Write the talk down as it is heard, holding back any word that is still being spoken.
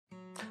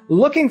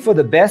Looking for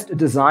the best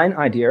design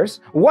ideas?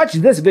 Watch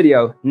this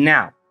video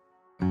now.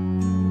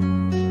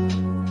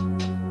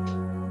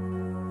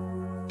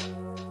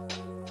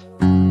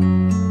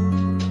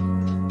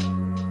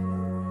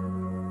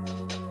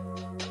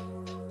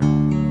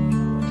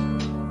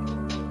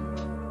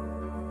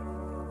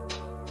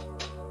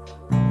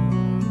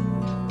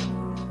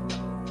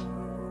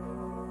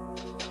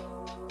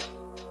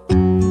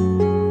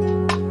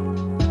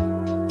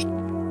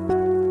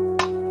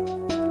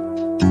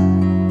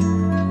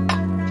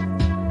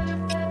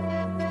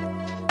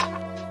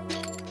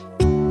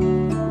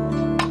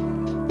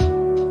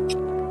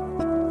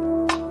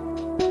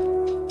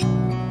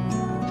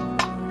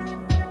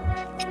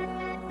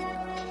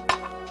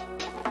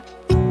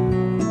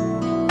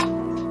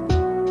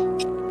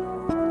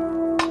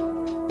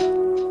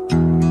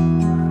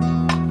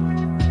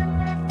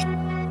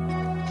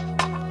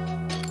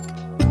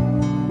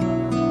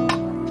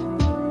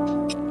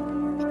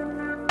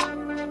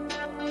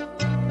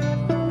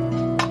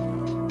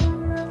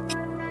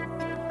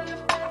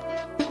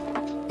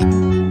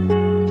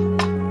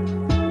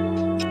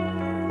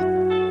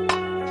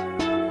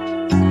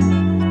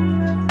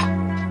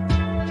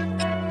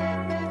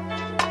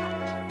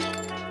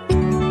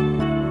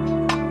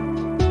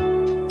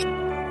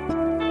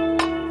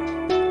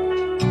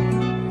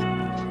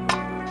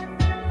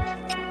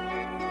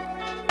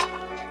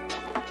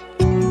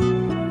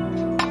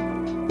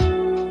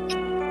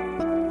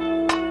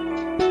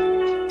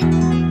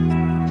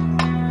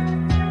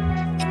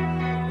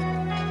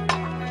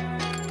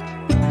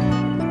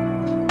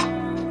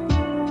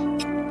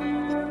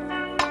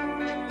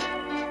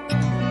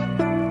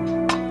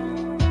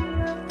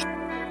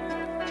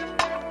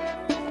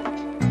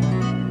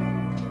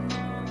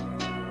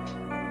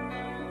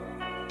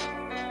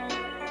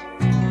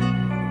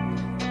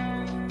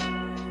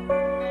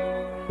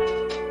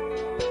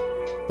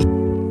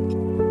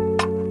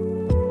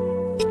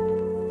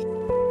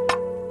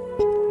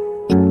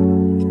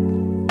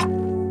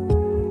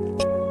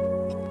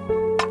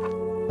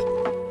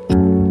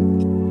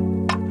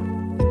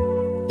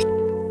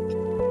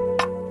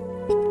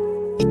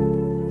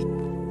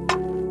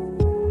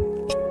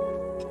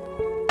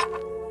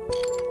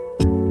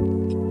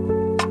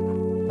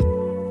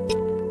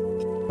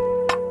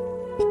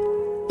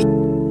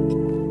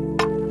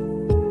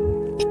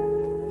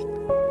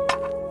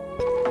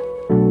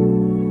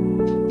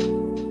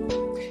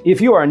 If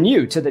you are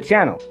new to the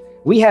channel,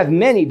 we have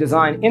many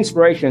design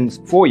inspirations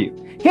for you.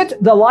 Hit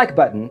the like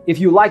button if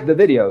you like the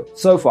video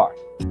so far.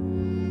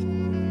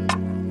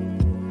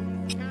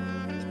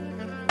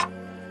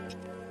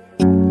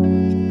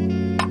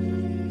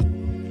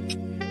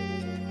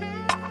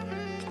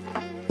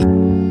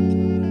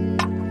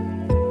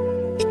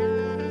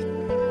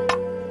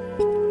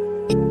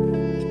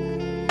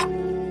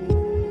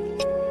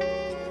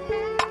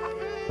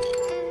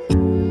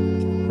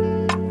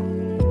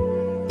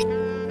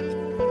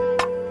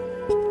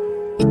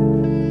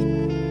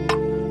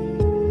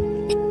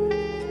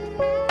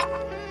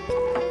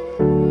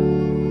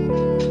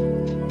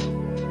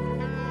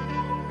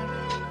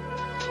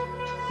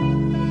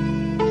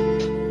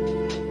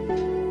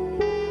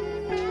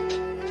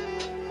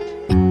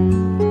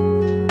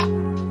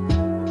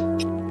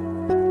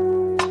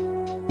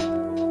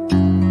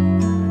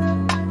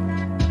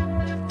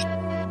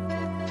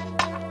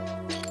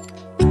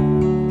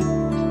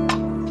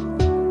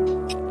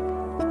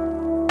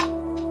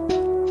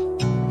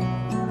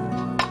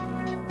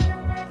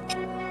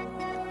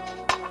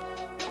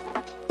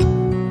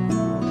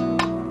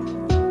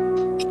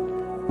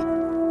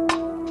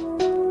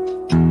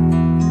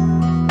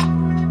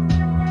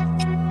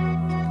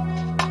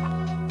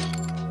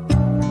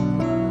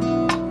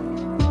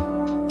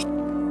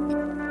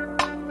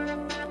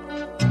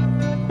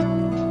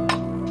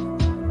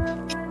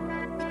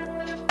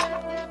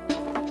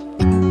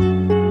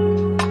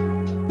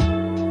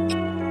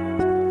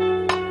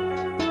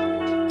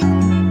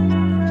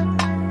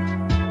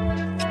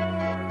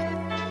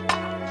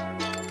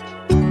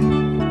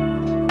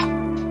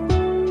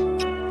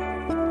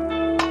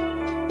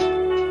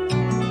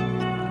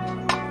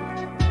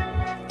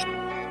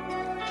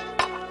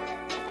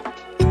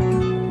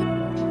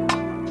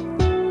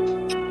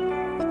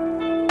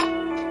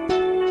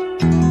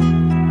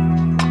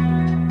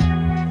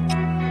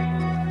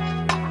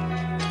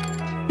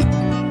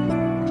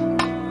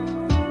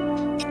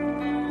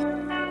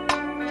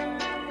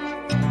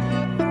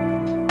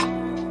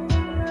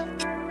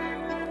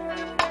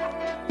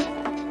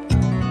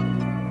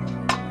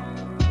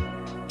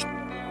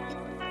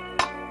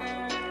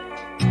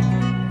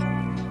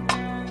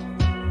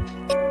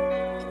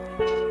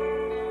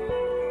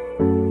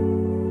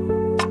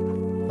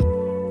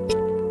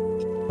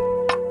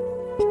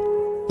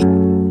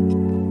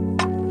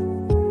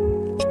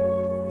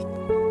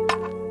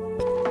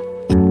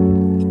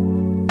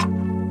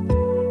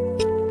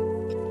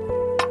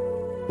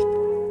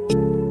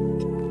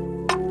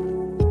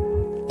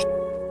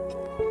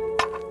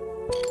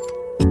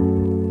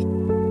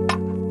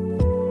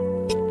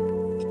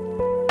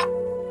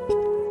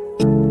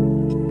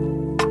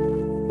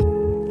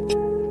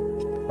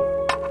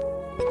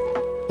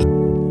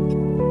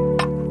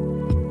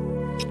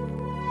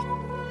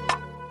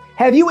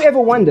 Have you ever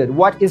wondered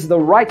what is the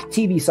right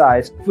TV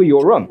size for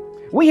your room?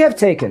 We have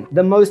taken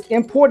the most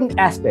important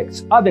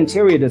aspects of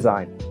interior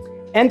design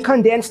and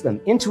condensed them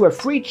into a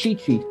free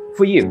cheat sheet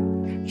for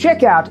you.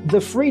 Check out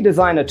the free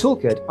designer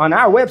toolkit on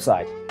our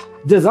website,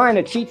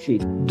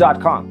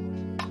 designercheatsheet.com.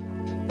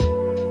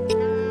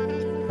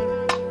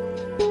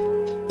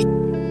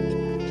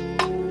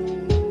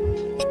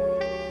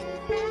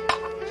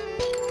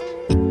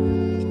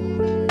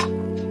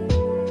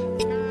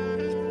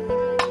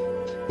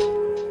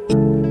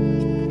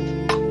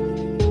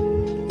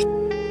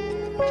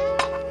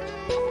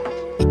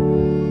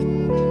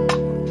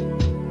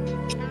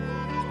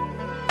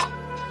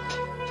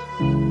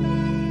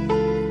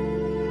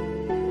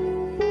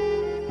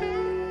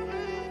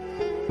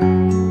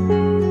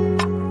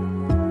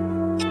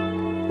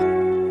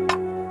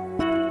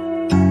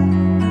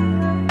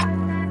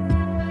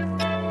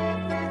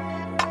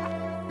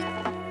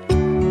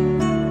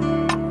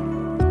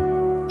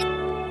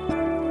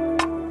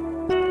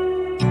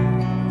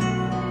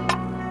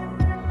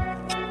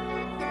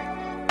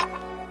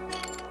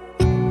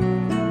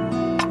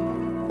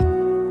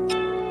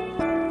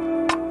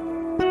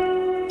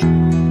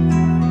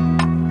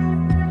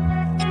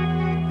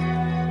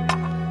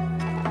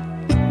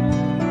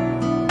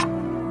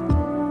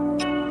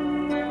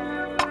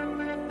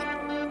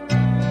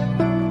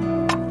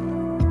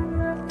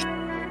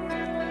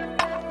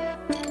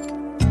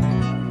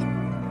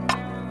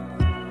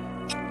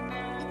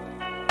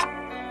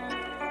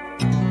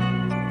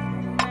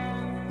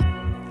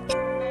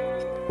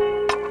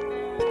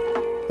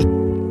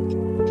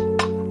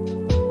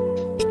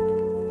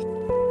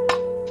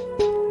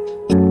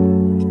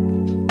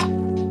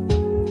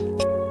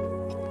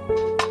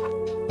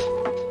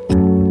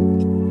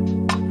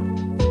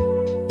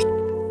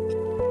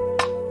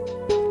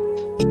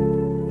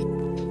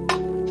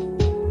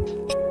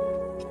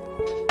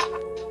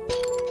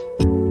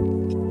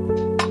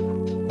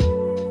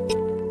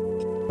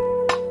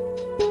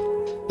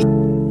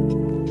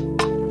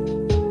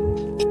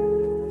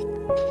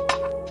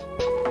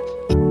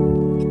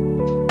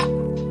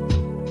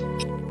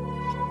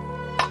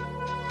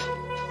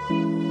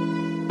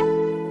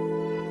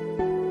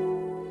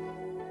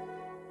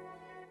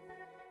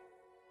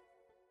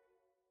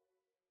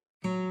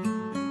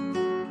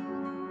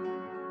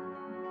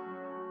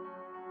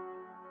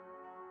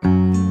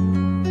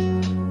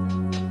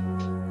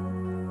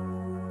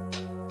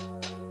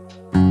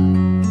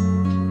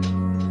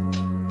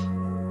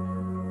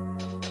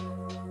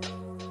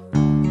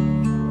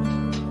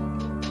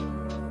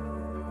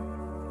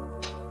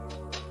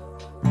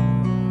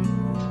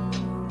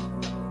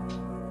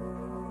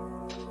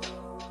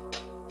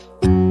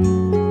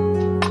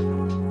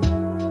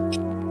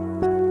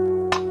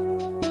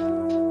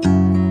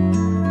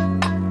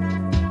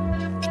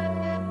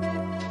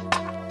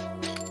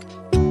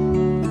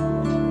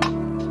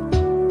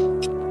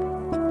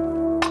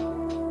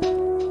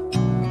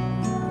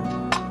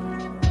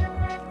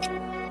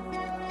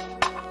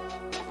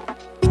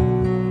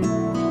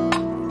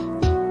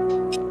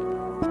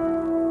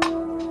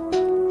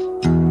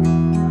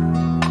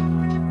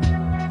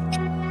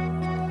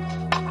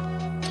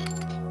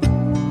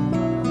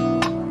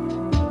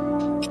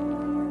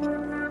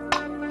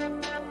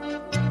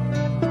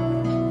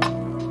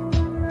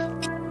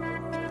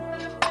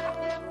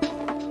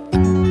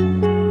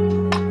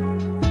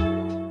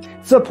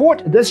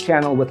 Support this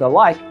channel with a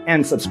like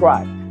and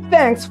subscribe.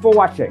 Thanks for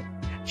watching.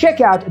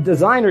 Check out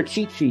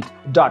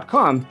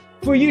designercheatsheet.com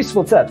for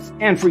useful tips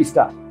and free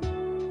stuff.